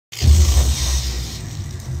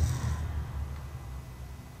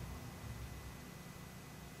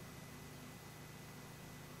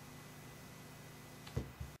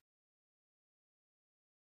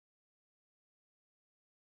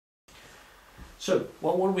So,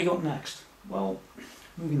 well, what have we got next? Well,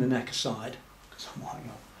 moving the neck aside, because I'm winding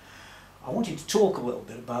up, I wanted to talk a little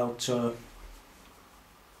bit about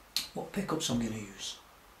what pickups I'm going to use.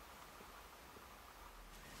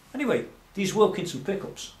 Anyway, these Wilkinson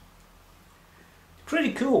pickups,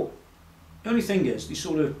 pretty cool. The only thing is, they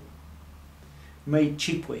sort of made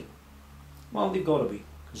cheaply. Well, they've got to be,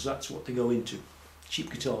 because that's what they go into, cheap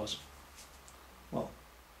guitars. Well,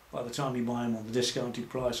 by the time you buy them on the discounted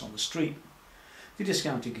price on the street, the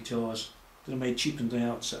discounted guitars that are made cheap in the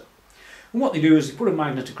outset. And what they do is they put a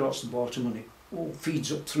magnet across the bottom and it all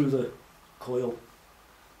feeds up through the coil.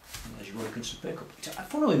 And there's your Wilkinson pickup.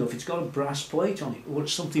 Funnily enough, it's got a brass plate on it, or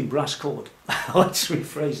it's something brass coloured. Let's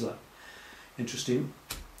rephrase that. Interesting,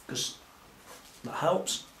 because that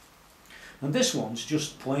helps. And this one's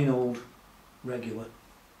just plain old regular,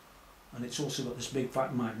 and it's also got this big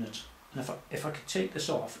fat magnet. And if I could take this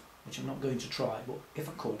off, which I'm not going to try, but if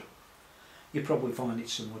I could, you'd probably find it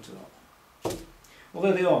similar to that. Well,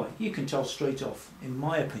 there they are. You can tell straight off, in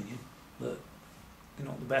my opinion, that they're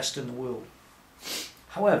not the best in the world.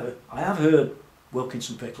 However, I have heard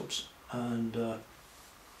Wilkinson pickups, and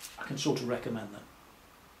I can sort of recommend them.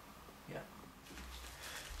 Yeah.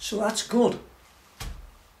 So that's good.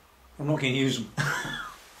 I'm not going to use them.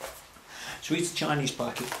 So it's a Chinese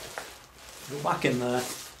packet. Go back in there.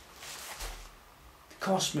 It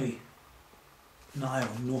cost me nigh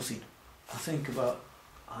on nothing. I think about,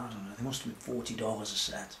 I don't know, they must have been $40 a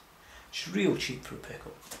set. It's real cheap for a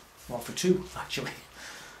pickup. Well, for two, actually.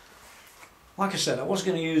 Like I said, I was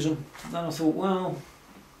going to use them. Then I thought, well,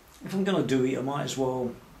 if I'm going to do it, I might as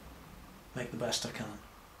well make the best I can.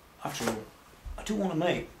 After all, I do want to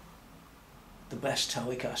make the best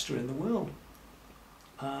Telecaster in the world.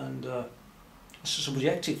 And it's a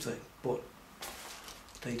subjective thing, but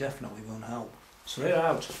they definitely won't help. So they're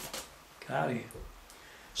out. Get out of here.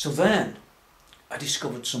 So then I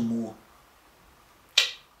discovered some more.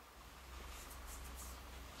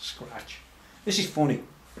 Scratch. This is funny.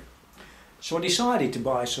 So I decided to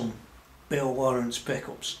buy some Bill Lawrence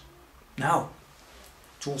pickups. Now,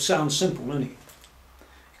 it all sounds simple, doesn't it?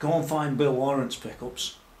 You go and find Bill Lawrence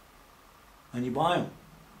pickups and you buy them.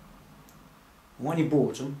 And when you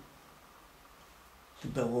bought them, the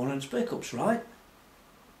Bill Lawrence pickups, right?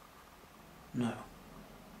 No.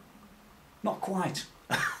 Not quite.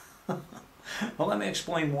 Well, let me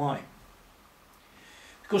explain why.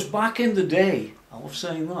 Because back in the day, I love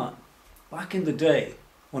saying that, back in the day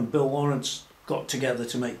when Bill Lawrence got together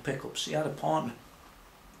to make pickups, he had a partner.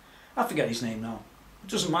 I forget his name now.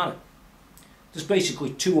 It doesn't matter. There's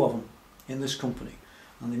basically two of them in this company,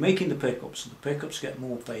 and they're making the pickups, and the pickups get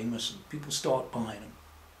more famous and people start buying them.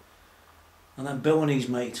 And then Bill and his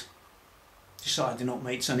mate decide they're not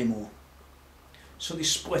mates anymore. So they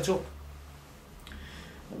split up.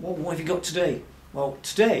 What have you got today? Well,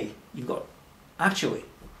 today you've got actually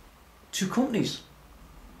two companies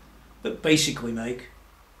that basically make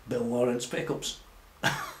Bill Lawrence pickups.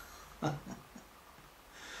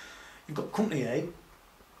 You've got Company A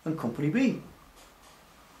and Company B.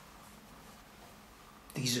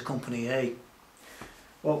 These are Company A.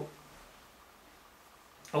 Well,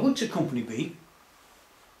 I looked at Company B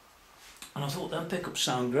and I thought them pickups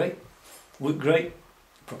sound great, look great,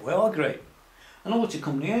 probably are great. And I looked at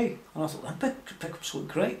Company A and I thought them pickups look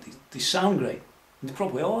great, they sound great, and they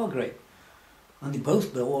probably are great. And they're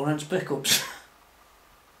both Bill Lawrence pickups.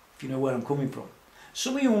 If you know where I'm coming from.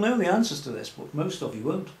 Some of you will know the answers to this, but most of you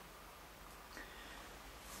won't.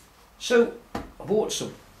 So I bought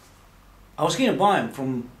some. I was going to buy them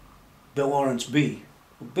from Bill Lawrence B.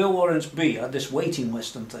 But Bill Lawrence B had this waiting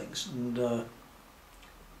list and things, and they're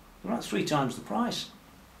at 3 times the price.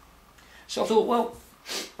 So I thought, well,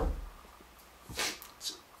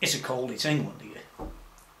 it's a cold, it's England here.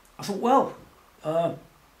 I thought, well,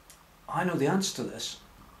 I know the answer to this.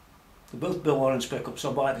 They're both Bill Lawrence pickups.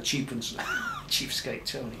 I'll buy the cheap ones. Cheapskate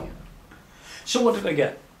Tony. So what did I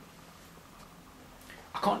get?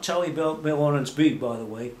 I can't tell you Bill Lawrence B, by the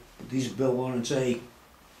way. These are Bill Lawrence A.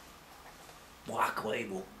 Black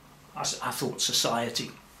label. I thought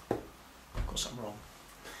Society. Of course I'm wrong.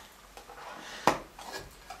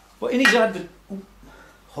 But in his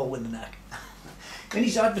hole in the neck. In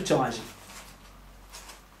his advertising,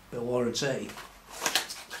 Bill Lawrence A,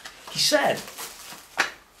 he said,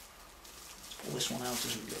 let's pull this one out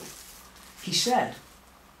as we go. He said,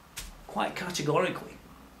 quite categorically,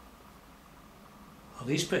 are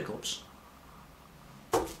these pickups,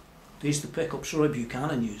 these are the pickups Roy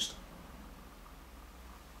Buchanan used.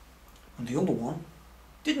 And the other one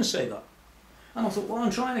didn't say that. And I thought, well,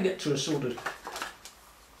 I'm trying to get to a sort of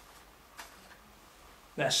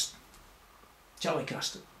best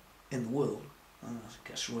Telecaster in the world. I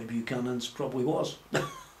guess Roy Buchanan's probably was.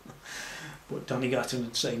 But Danny Gatton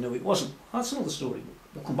would say no, it wasn't. That's another story.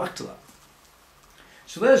 We'll come back to that.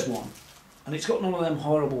 So there's one, and it's got none of them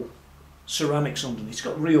horrible ceramics underneath. It's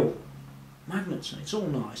got real magnets, and it's all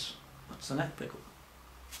nice. That's the neck pickup.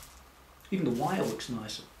 Even the wire looks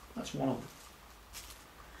nicer. That's one of them.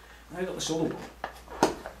 And I've got this other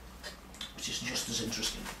one, which is just as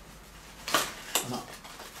interesting. And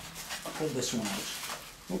I pulled this one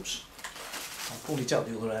out. Oops. I pulled it out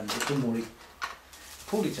the other end, but don't worry.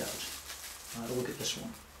 Pulled it out. I had a look at this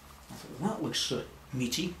one. I thought, well, that looks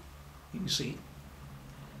meaty. You can see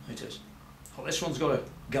it is. Well, this one's got a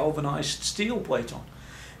galvanised steel plate on.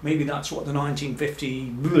 Maybe that's what the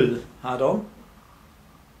 1950 had on.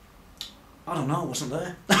 I don't know, I wasn't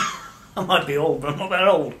there. I might be old, but I'm not that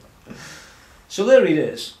old. So there it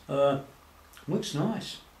is. Looks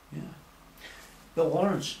nice. Yeah. Bill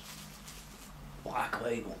Lawrence. Black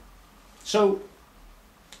label. So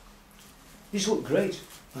these look great.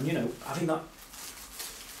 And you know, having that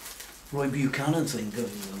Roy Buchanan thing going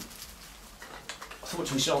on, I thought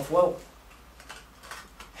to myself, well,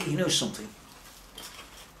 hey, you know something?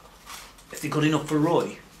 If they're good enough for Roy,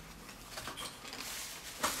 it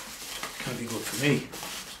can't be good for me.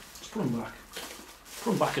 Let's put them back.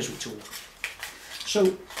 Put them back as we talk.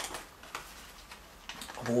 So,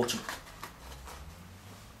 I bought them.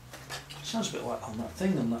 Sounds a bit like on that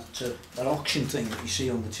thing, on that auction thing that you see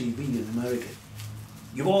on the TV in America.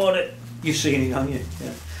 You bought it. You've seen it, haven't you?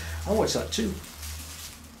 Yeah. I watched that too.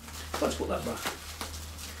 Let's put that back.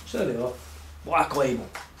 So there they are. Black label.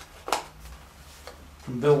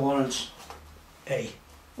 From Bill Lawrence A.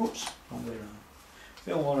 Oops, wrong way around.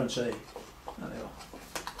 Bill Lawrence A. There they are.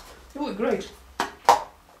 They look great.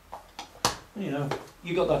 And, you know,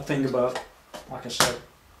 you got that thing about, like I said,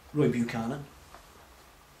 Roy Buchanan.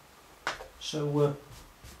 So, am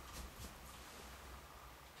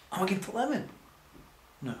I going to put them in?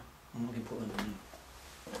 No, I'm not going to put them in.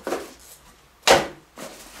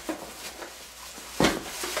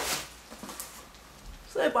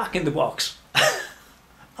 So they're back in the box.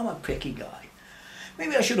 I'm a picky guy.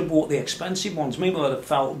 Maybe I should have bought the expensive ones. Maybe I'd have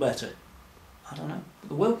felt better. I don't know. But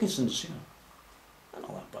the Wilkinsons, you know, they're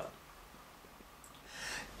not that bad.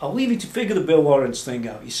 I'll leave you to figure the Bill Lawrence thing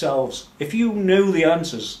out yourselves. If you know the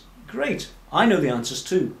answers, great. I know the answers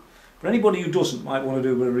too. But anybody who doesn't might want to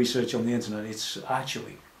do a bit of research on the internet. It's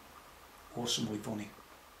actually awesomely funny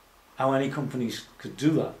how any companies could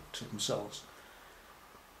do that to themselves.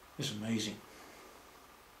 It's amazing.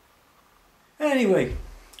 Anyway,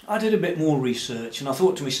 I did a bit more research and I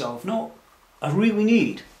thought to myself, no, I really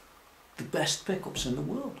need the best pickups in the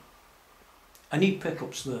world. I need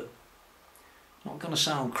pickups that are not going to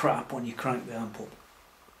sound crap when you crank the amp up.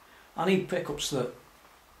 I need pickups that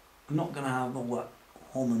are not going to have all that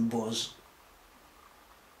hum and buzz.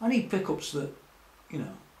 I need pickups that, you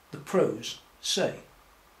know, the pros say,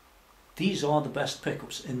 these are the best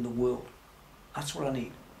pickups in the world. That's what I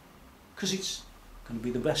need. Because it's going to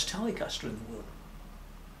be the best Telecaster in the world.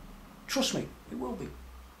 Trust me, it will be.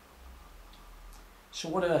 So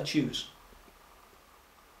what did I choose?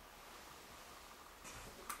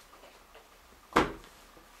 I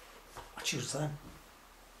choose them.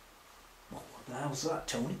 Well, what the hell's that,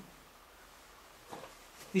 Tony?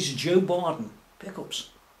 These are Joe Barden pickups.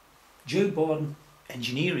 Joe Barden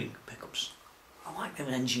engineering pickups. I like them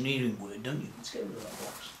engineering word, don't you? Let's get rid of that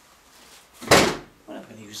box. We're not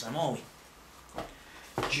going to use them, are we?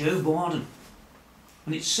 Joe Barden.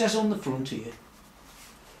 And it says on the front here,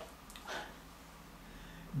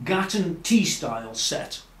 Gatton T-style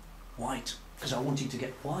set, white, because I wanted to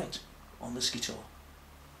get white on this guitar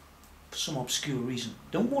for some obscure reason.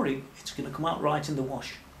 Don't worry, it's going to come out right in the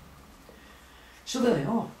wash. So there they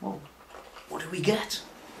are. Well, what do we get?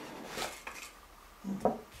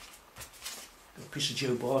 Got a piece of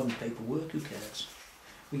Joe Barden paperwork, who cares?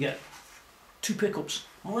 We get 2 pickups.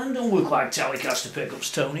 Well, them don't look like Telecaster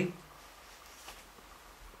pickups, Tony.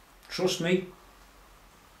 Trust me.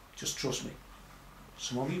 Just trust me.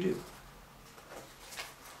 Some of you do.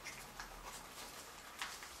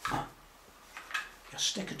 Ah, got a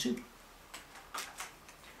sticker too.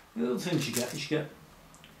 The other things you get is you get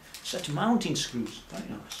a set of mounting screws. Very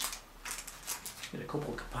nice. You get a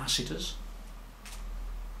couple of capacitors.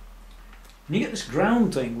 And you get this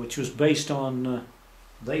ground thing, which was based on,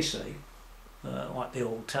 they say, like the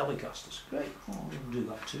old Telecasters. Great. Oh, we'll do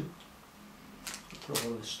that too. Put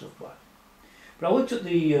all this stuff back. But I looked at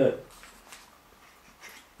the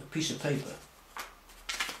piece of paper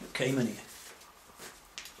that came in here,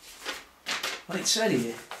 and it said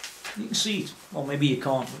here, you can see it, well maybe you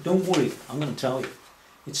can't, but don't worry, I'm going to tell you.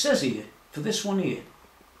 It says here, for this one here,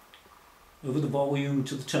 over the volume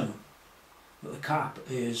to the tone, that the cap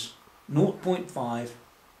is 0.5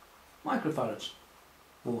 microfarads,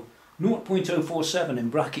 or 0.047 in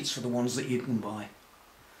brackets for the ones that you can buy,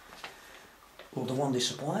 or the one they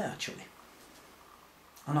supply actually.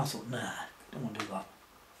 And I thought, nah, don't want to do that.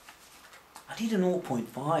 I need a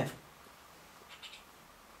 0.5.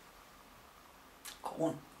 Got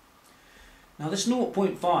one. Now this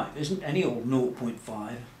 0.5 isn't any old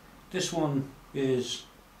 0.5. This one is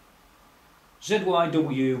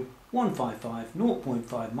ZYW 155,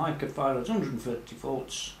 0.5 microfarads, 130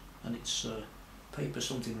 volts, and it's paper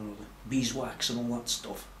something or other, beeswax and all that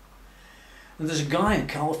stuff. And there's a guy in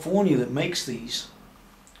California that makes these,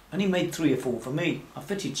 and he made 3 or 4 for me. I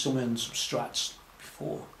fitted some in some Strats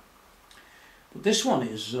before, but this one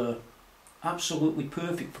is absolutely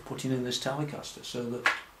perfect for putting in this Telecaster, so that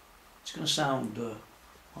it's going to sound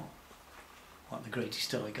well, like the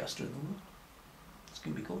greatest Telecaster in the world. It's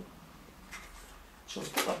going to be good. So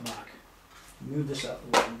let's put that back, move this out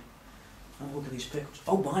of the way, and look at these pickups.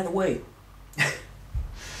 Oh, by the way, you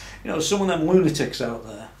know, some of them lunatics out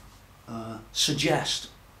there suggest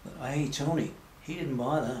that, hey, Tony, he didn't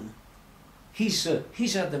buy them. He's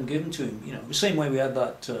had them given to him, you know, the same way we had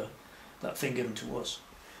that that thing given to us.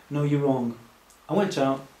 No, you're wrong. I went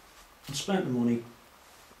out and spent the money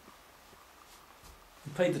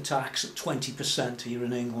and paid the tax at 20% here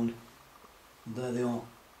in England, and there they are.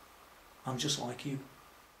 I'm just like you,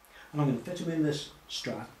 and I'm going to fit them in this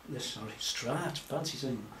Strat, fancy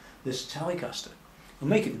saying, this Telecaster, and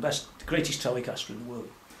make it the greatest Telecaster in the world.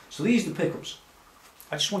 So these are the pickups.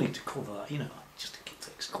 I just wanted to cover that, you know, just to keep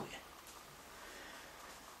things clear.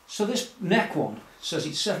 So this neck one says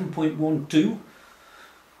it's 7.12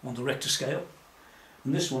 on the Richter scale,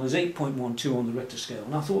 and this one is 8.12 on the Richter scale,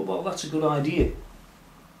 and I thought, well, that's a good idea.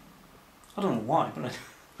 I don't know why, but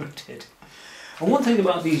I did. And one thing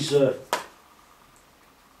about these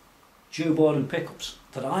Joe Barden pickups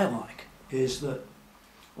that I like is that,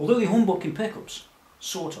 although they're humbucking pickups,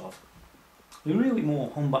 sort of, they're really more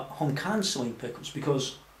hum cancelling pickups,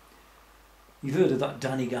 because you've heard of that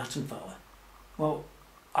Danny Gatton fella. Well,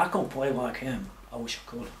 I can't play like him. I wish I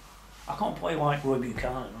could. I can't play like Roy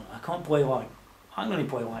Buchanan. I can't play like, I can only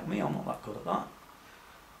play like me. I'm not that good at that.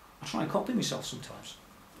 I try and copy myself sometimes.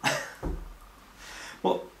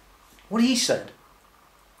 But what he said,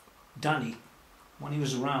 Danny, when he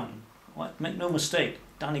was around, like, make no mistake,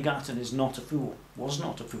 Danny Gatton is not a fool, was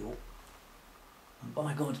not a fool, and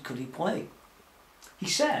by God could he play. He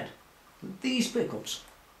said that these pickups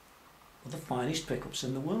are the finest pickups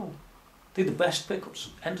in the world. They're the best pickups,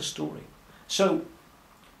 end of story. So,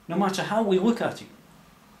 no matter how we look at it,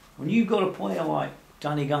 when you've got a player like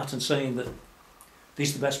Danny Gatton saying that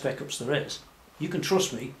these are the best pickups there is, you can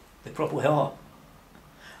trust me, they probably are.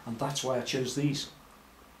 And that's why I chose these.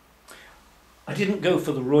 I didn't go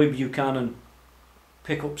for the Roy Buchanan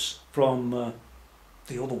pickups from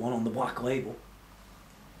the other one on the black label,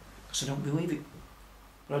 because I don't believe it.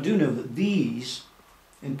 But I do know that these,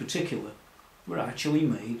 in particular, were actually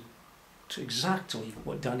made to exactly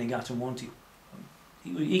what Danny Gatton wanted.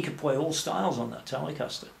 He could play all styles on that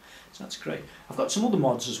Telecaster, so that's great. I've got some other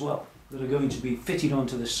mods as well that are going to be fitted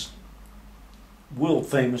onto this world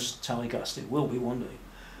famous Telecaster. It will be one day,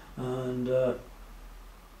 and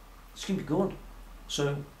it's going to be good.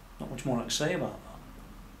 So not much more I can say about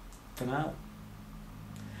that for now.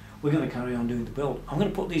 We're going to carry on doing the build. I'm going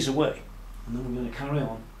to put these away, and then we're going to carry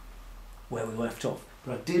on where we left off.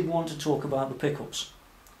 But I did want to talk about the pickups,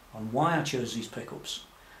 and why I chose these pickups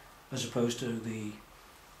as opposed to the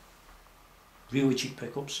really cheap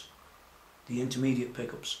pickups, the intermediate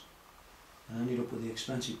pickups, and I ended up with the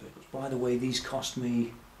expensive pickups. By the way, these cost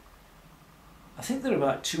me, I think they're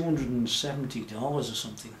about $270 or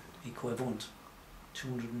something equivalent.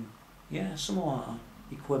 200, yeah, something like that,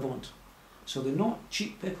 equivalent. So they're not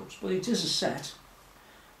cheap pickups, but it is a set.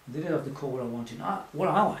 They did have the colour I wanted. What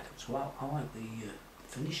I like as well, I like the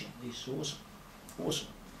finishing. These are awesome, awesome.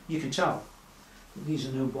 You can tell that these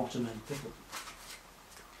are no bottom end pickup.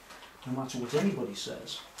 No matter what anybody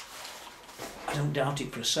says, I don't doubt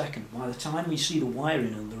it for a second. By the time we see the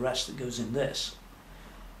wiring and the rest that goes in this,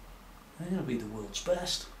 they're going to be the world's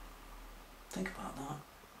best. Think about that.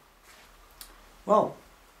 Well,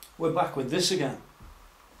 we're back with this again.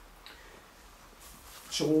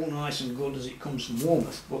 It's all nice and good as it comes from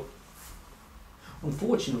Warmouth, but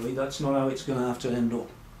unfortunately that's not how it's going to have to end up.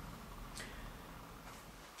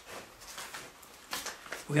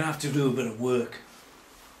 We're going to have to do a bit of work,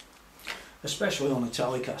 especially on a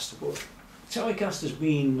Telecaster, but Telecaster's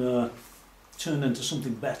been turned into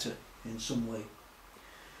something better in some way.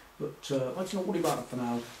 But let's not worry about it for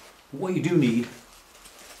now. What you do need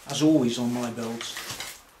as always on my builds.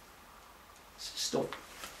 Stop.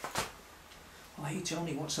 Oh, hey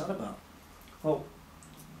Tony, what's that about? Well,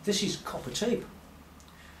 this is copper tape.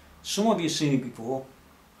 Some of you have seen it before,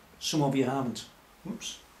 some of you haven't.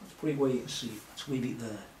 Oops, let's put it where you can see it. Let's leave it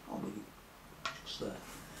there. I'll leave it just there.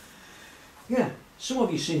 Yeah, some of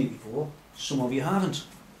you have seen it before, some of you haven't.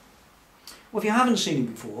 Well, if you haven't seen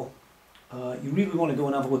it before, you really want to go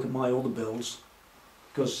and have a look at my other builds,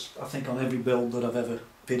 because I think on every build that I've ever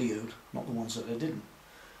videoed, not the ones that I didn't,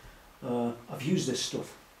 I've used this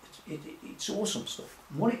stuff. It's awesome stuff.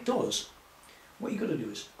 And what it does, what you've got to do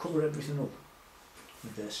is cover everything up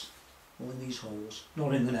with this, all in these holes,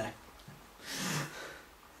 not in the neck,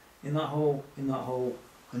 in that hole,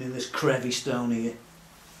 and in this crevice down here,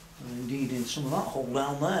 and indeed in some of that hole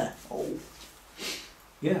down there. Oh,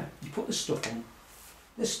 yeah, you put this stuff on.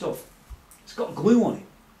 This stuff, it's got glue on it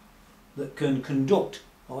that can conduct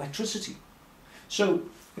electricity. So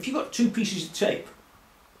if you've got two pieces of tape,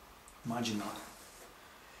 imagine that,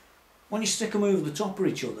 when you stick them over the top of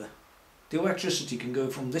each other, the electricity can go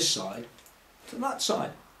from this side to that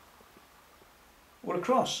side, or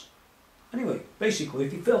across. Anyway, basically,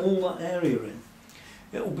 if you fill all that area in,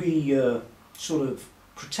 it'll be sort of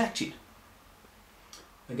protected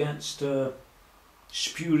against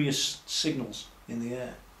spurious signals in the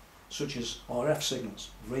air, such as RF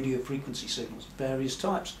signals, radio frequency signals of various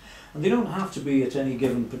types. And they don't have to be at any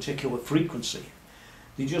given particular frequency.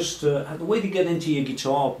 They just, the way they get into your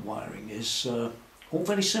guitar wiring is all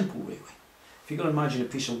very simple, really. If you've got to imagine a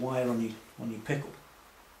piece of wire on your pickle,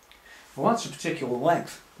 well, that's a particular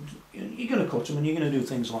length. You're going to cut them and you're going to do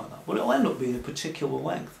things like that, but it'll end up being a particular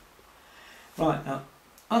length. Right, now,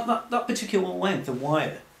 at that particular length of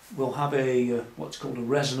wire will have a what's called a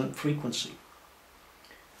resonant frequency.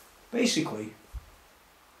 Basically,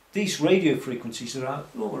 these radio frequencies are out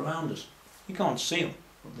all around us. You can't see them,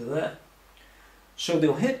 but they're there. So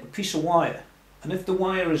they'll hit a piece of wire, and if the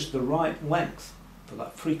wire is the right length for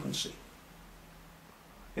that frequency,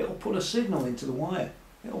 it'll put a signal into the wire.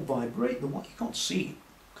 It'll vibrate the wire. You can't see it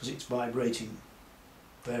because it's vibrating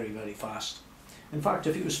very, very fast. In fact,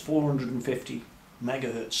 if it was 450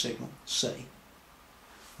 megahertz signal, say,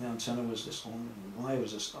 the antenna was this long, and the wire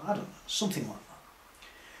was this, I don't know, something like that.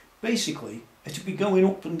 Basically, it'd be going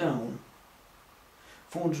up and down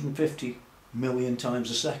 450 million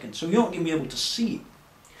times a second. So you're not going to be able to see it,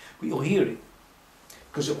 but you'll hear it,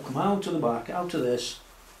 because it will come out to the back, out to this,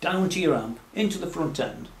 down to your amp, into the front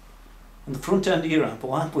end, and the front end of your amp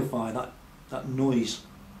will amplify that noise.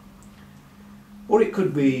 Or it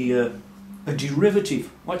could be a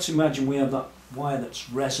derivative. Let's imagine we have that wire that's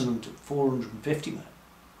resonant at 450 meg.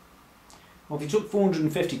 Well, if you took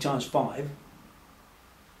 450 times 5,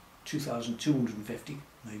 2250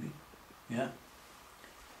 maybe, yeah,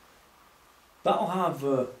 that'll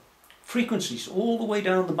have frequencies all the way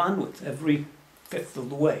down the bandwidth, every fifth of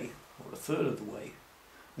the way, or a third of the way,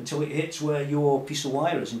 until it hits where your piece of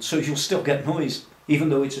wire is, and so you'll still get noise, even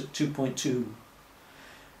though it's at 2.2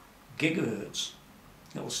 gigahertz.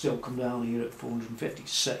 It'll still come down here at 450,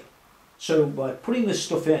 say. So by putting this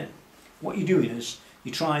stuff in, what you're doing is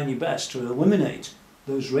you're trying your best to eliminate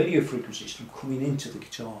those radio frequencies from coming into the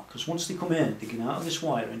guitar, because once they come in, they get out of this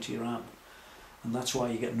wire into your amp, and that's why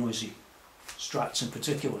you get noisy Strats in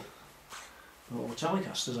particular, or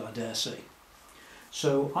Telecasters, I dare say.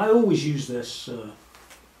 So I always use this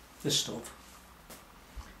this stuff,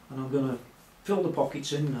 and I'm going to fill the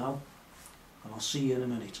pockets in now, and I'll see you in a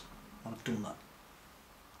minute when I've done that.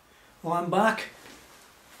 Well, I'm back.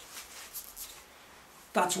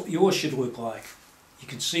 That's what yours should look like. You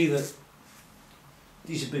can see that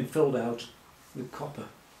these have been filled out with copper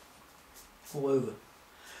all over.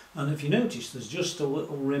 And if you notice, there's just a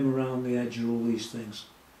little rim around the edge of all these things.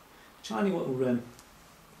 Tiny little rim.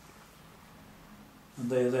 And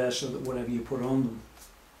they're there so that whatever you put on them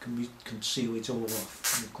can seal it all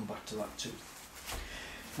off. And we'll come back to that too.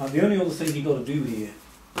 Now the only other thing you've got to do here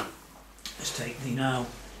is take the now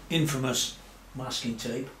infamous masking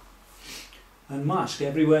tape and mask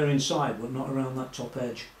everywhere inside, but not around that top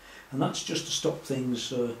edge. And that's just to stop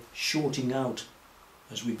things shorting out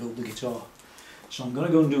as we build the guitar. So I'm going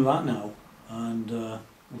to go and do that now, and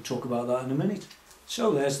we'll talk about that in a minute.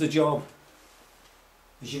 So there's the job,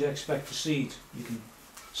 as you'd expect to see it. You can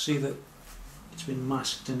see that it's been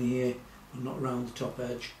masked in here, but not around the top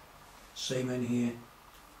edge. Same in here,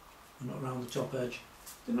 but not around the top edge.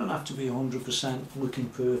 They don't have to be 100% looking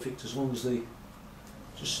perfect, as long as they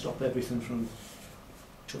just stop everything from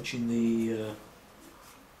touching the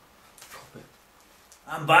copper.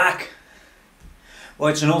 I'm back! Well,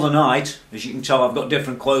 it's another night. As you can tell, I've got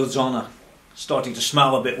different clothes on. I'm starting to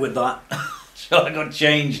smell a bit with that. so I got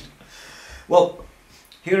changed. Well,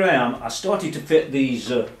 here I am. I started to fit these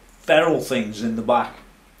ferrule things in the back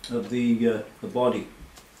of the body.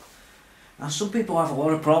 Now some people have a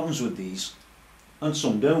lot of problems with these and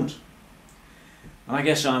some don't. And I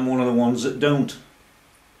guess I'm one of the ones that don't.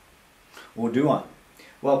 Or do I?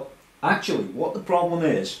 Well, actually what the problem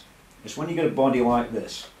is when you get a body like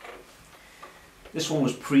this. This one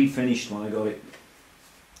was pre-finished when I got it.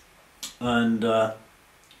 And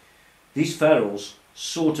these ferrules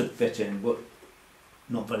sort of fit in, but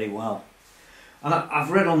not very well. And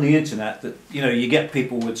I've read on the internet that, you know, you get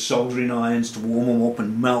people with soldering irons to warm them up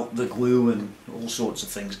and melt the glue and all sorts of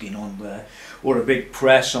things going on there. Or a big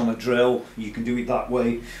press on a drill, you can do it that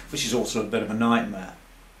way, which is also a bit of a nightmare.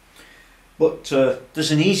 But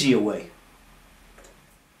there's an easier way.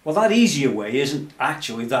 Well, that easier way isn't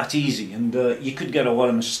actually that easy, and you could get a lot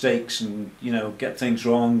of mistakes and, you know, get things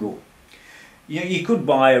wrong. Or you could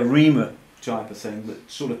buy a reamer type of thing that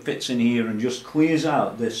sort of fits in here and just clears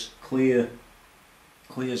out this clear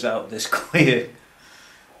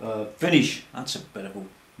finish. That's a bit of a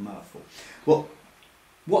mouthful. Well,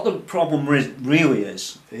 what the problem really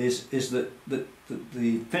is that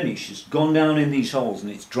the finish has gone down in these holes and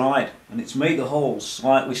it's dried, and it's made the holes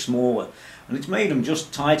slightly smaller, and it's made them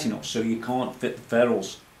just tight enough so you can't fit the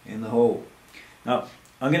ferrules in the hole. Now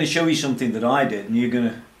I'm going to show you something that I did and you're going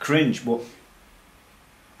to cringe, but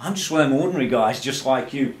I'm just one of them ordinary guys just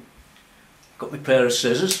like you. Got my pair of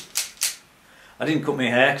scissors. I didn't cut my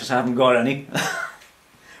hair because I haven't got any.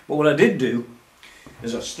 But what I did do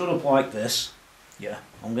is I stood up like this. Yeah,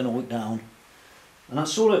 I'm going to look down. And I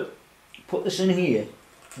sort of put this in here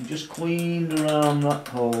and just cleaned around that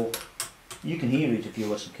hole. You can hear it if you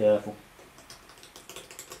listen careful.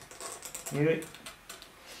 Hear it?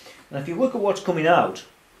 And if you look at what's coming out,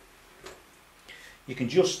 you can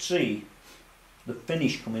just see the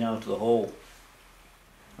finish coming out of the hole.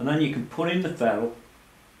 And then you can put in the ferrule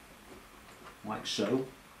like so.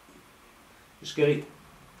 Just get it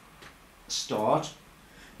start.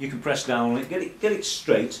 You can press down on it, get it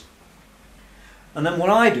straight. And then what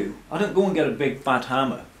I do, I don't go and get a big fat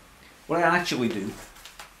hammer. What I actually do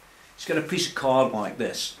is get a piece of card like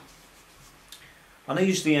this, and I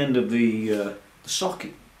use the end of the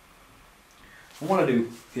socket. And what I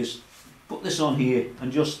do is put this on here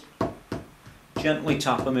and just gently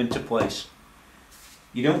tap them into place.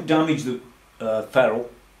 You don't damage the ferrule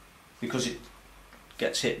because it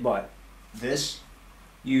gets hit by this.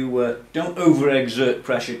 You don't overexert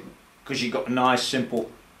pressure because you've got a nice simple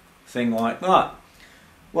thing like that.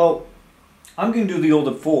 Well, I'm going to do the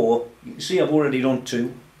other 4. You can see I've already done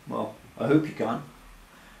 2. Well, I hope you can.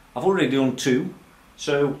 I've already done 2,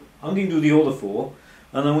 so I'm going to do the other 4,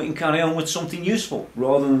 and then we can carry on with something useful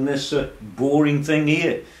rather than this boring thing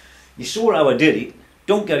here. You saw how I did it.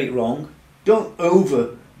 Don't get it wrong. Don't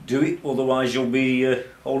overdo it, otherwise you'll be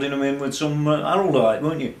holding them in with some araldite,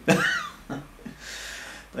 won't you?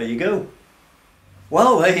 There you go.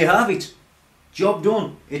 Well, there you have it. Job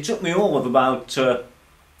done. It took me all of about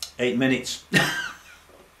 8 minutes.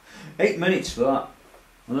 8 minutes for that.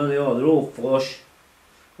 And there they are. They're all flush,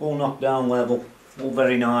 all knocked down level, all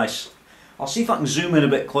very nice. I'll see if I can zoom in a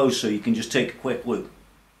bit closer. You can just take a quick look.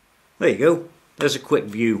 There you go. There's a quick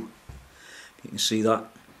view. You can see that.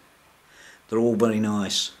 They're all very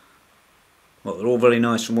nice. Well, they're all very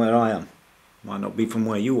nice from where I am. Might not be from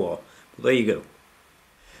where you are, but there you go.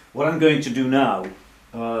 What I'm going to do now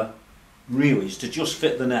really is to just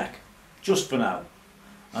fit the neck, just for now,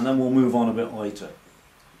 and then we'll move on a bit later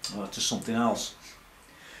to something else.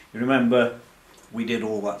 You remember we did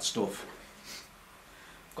all that stuff.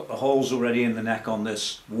 Got the holes already in the neck on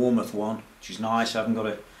this Warmouth one, which is nice. I haven't got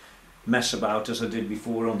to mess about as I did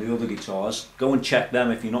before on the other guitars. Go and check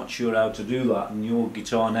them if you're not sure how to do that and your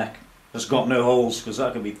guitar neck has got no holes, because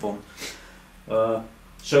that could be fun.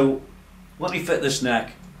 So let me fit this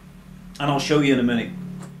neck and I'll show you in a minute.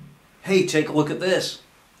 Hey, take a look at this.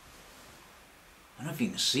 I don't know if you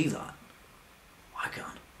can see that. I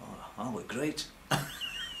can't. Oh, that look great.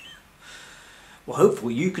 Well,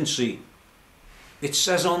 hopefully you can see. It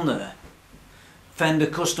says on there, Fender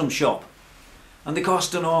Custom Shop, and they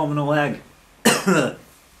cost an arm and a leg.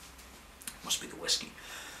 Must be the whiskey.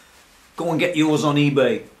 Go and get yours on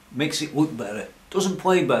eBay. Makes it look better. Doesn't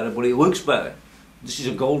play better, but it looks better. This is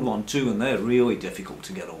a gold one too, and they're really difficult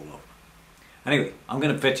to get hold of. Anyway, I'm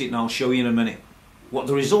going to fit it and I'll show you in a minute what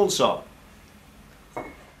the results are.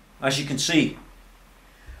 As you can see,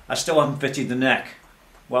 I still haven't fitted the neck.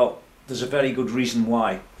 Well, there's a very good reason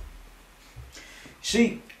why.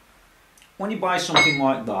 See, when you buy something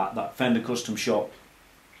like that Fender Custom Shop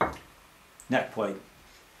neck plate,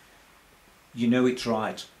 you know it's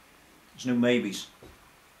right. There's no maybes.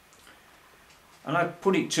 And I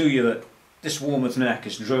put it to you that this Warmouth neck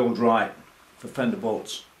is drilled right for Fender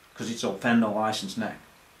bolts because it's a Fender licensed neck.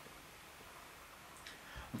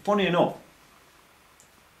 And funny enough,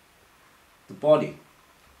 the body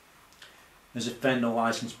is a Fender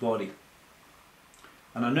licensed body,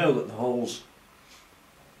 and I know that the holes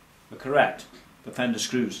are correct for Fender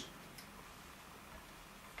screws.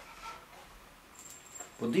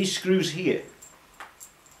 But these screws here,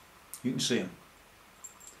 you can see them,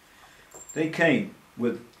 they came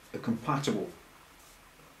with a compatible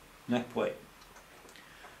neck plate.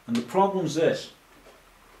 And the problem's this,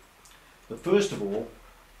 that first of all,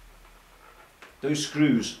 those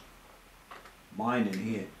screws, mine in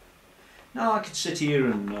here, now I could sit here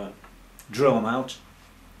and drill them out,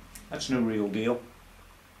 that's no real deal,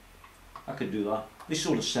 I could do that, they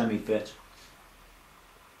sort of semi-fit.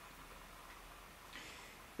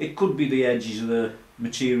 It could be the edges of the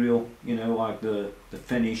material, you know, like the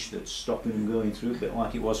finish that's stopping them going through, a bit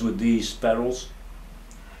like it was with these ferrules.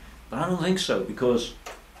 But I don't think so, because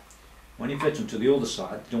when you fit them to the other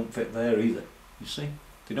side, they don't fit there either. You see?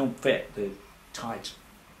 They don't fit, they're tight.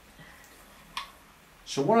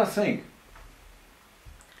 So what I think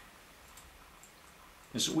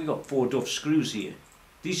is that we got 4 Duff screws here.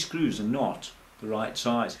 These screws are not the right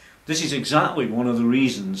size. This is exactly one of the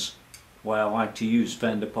reasons why I like to use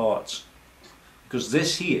Fender parts, because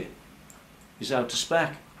this here is out of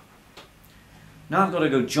spec. Now I've got to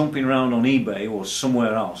go jumping around on eBay or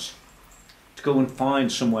somewhere else to go and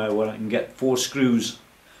find somewhere where I can get 4 screws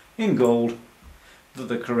in gold that are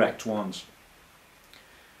the correct ones.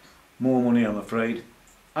 More money, I'm afraid.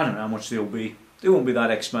 I don't know how much they'll be. They won't be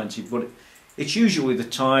that expensive, but it's usually the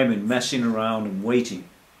time in messing around and waiting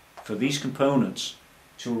for these components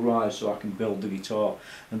to arrive so I can build the guitar.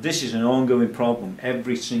 And this is an ongoing problem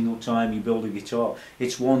every single time you build a guitar.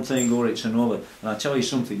 It's one thing or it's another. And I tell you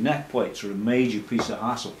something, neck plates are a major piece of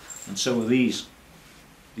hassle, and so are these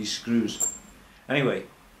screws. Anyway,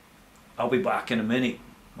 I'll be back in a minute.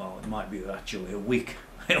 Well, it might be actually a week.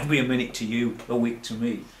 It'll be a minute to you, a week to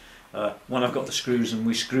me. When I've got the screws and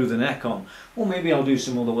we screw the neck on. Or maybe I'll do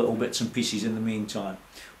some other little bits and pieces in the meantime.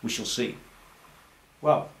 We shall see.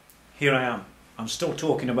 Well, here I am. I'm still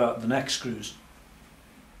talking about the neck screws.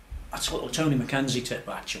 That's a little Tony Mckenzie tip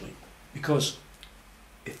actually, because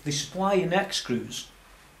if they supply you neck screws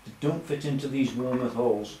that don't fit into these Warmouth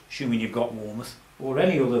holes, assuming you've got Warmouth, or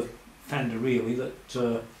any other Fender really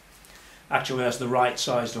that actually has the right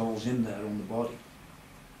sized holes in there on the body,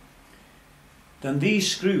 then these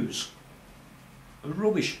screws are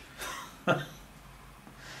rubbish.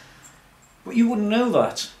 But you wouldn't know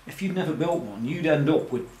that if you'd never built one. You'd end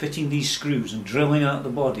up with fitting these screws and drilling out the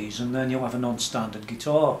bodies, and then you'll have a non-standard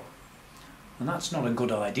guitar. And that's not a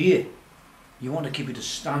good idea. You want to keep it as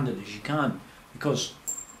standard as you can, because,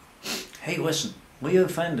 hey listen, Leo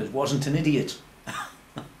Fender wasn't an idiot.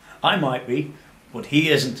 I might be, but he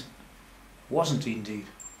isn't. Wasn't he indeed.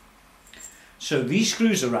 So these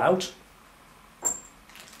screws are out,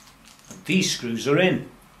 and these screws are in.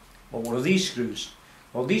 Well, what are these screws?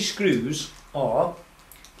 Well, these screws are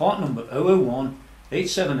part number 001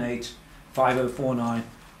 878 5049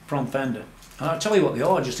 from Fender. And I'll tell you what they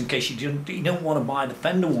are, just in case you don't want to buy the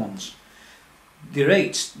Fender ones. They're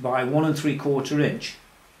 8 by 1 3/4 inch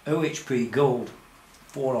OHP gold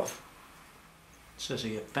 4 off. It says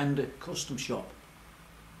here Fender Custom Shop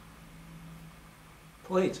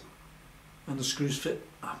plate, and the screws fit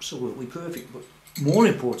absolutely perfect. But more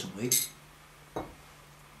importantly,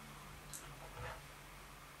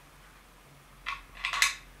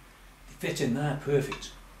 fit in there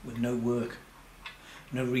perfect, with no work,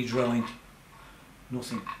 no redrilling,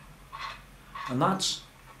 nothing. And that's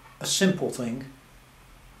a simple thing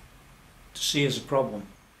to see as a problem.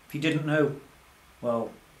 If you didn't know,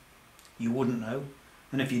 well, you wouldn't know.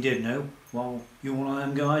 And if you did know, well, you're one of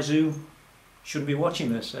them guys who shouldn't be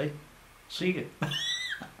watching this, eh? See you.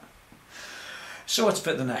 So let's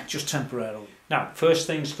fit the neck, just temporarily. Now, first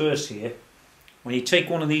things first here, when you take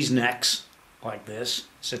one of these necks, like this,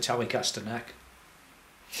 it's a Telecaster neck.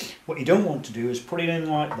 What you don't want to do is put it in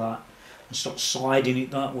like that and start sliding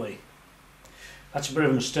it that way. That's a bit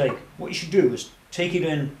of a mistake. What you should do is take it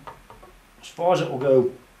in as far as it will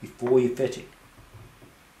go before you fit it.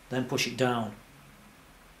 Then push it down.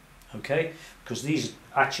 Okay? Because these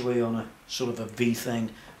are actually on a sort of a V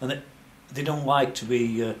thing, and they don't like to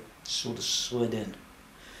be sort of slid in.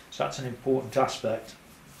 So that's an important aspect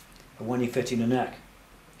of when you're fitting a neck.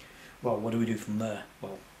 Well, what do we do from there?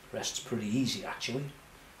 Well, the rest's pretty easy actually.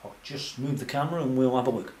 I'll just move the camera and we'll have a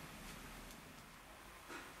look.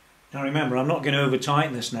 Now remember, I'm not going to over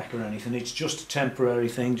tighten this neck or anything, it's just a temporary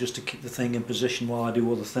thing just to keep the thing in position while I do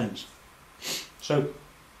other things. So, you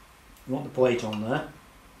want the plate on there,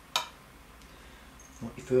 you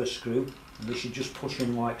want your first screw, and this you just push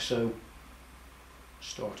in like so,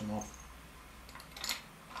 start them off.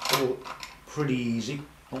 All pretty easy,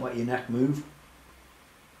 don't let your neck move,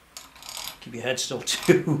 keep your head still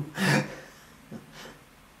too.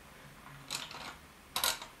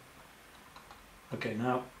 Okay,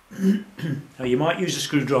 now you might use a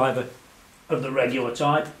screwdriver of the regular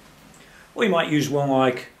type, or you might use one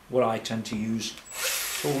like what I tend to use.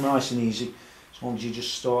 It's all nice and easy as long as you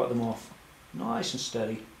just start them off nice and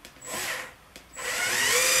steady.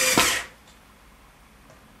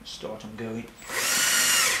 Start them going.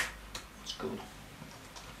 It's good.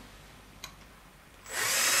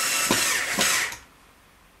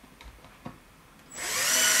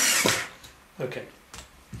 Okay.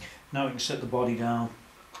 Now we can set the body down.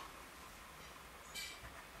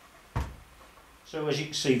 So as you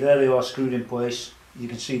can see, there they are screwed in place. You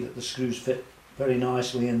can see that the screws fit very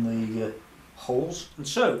nicely in the holes. And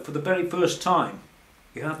so, for the very first time,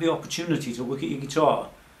 you have the opportunity to look at your guitar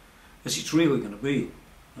as it's really going to be.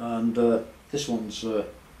 And this one's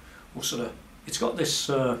it's got this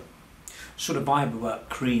sort of vibe about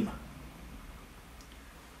cream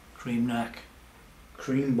neck,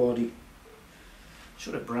 cream body,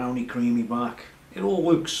 sort of browny creamy back. It all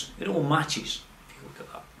looks, it all matches if you look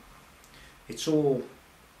at that. It's all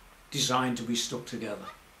designed to be stuck together.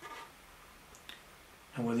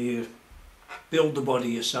 And whether you build the body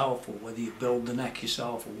yourself or whether you build the neck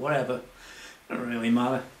yourself or whatever, it doesn't really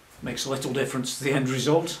matter. It makes a little difference to the end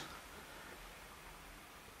result.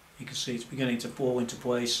 You can see it's beginning to fall into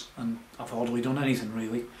place, and I've hardly done anything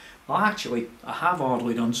really. Well, actually, I have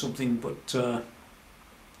hardly done something, but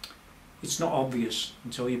it's not obvious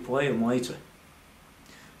until you play them later.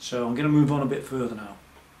 So I'm going to move on a bit further now.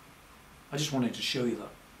 I just wanted to show you that.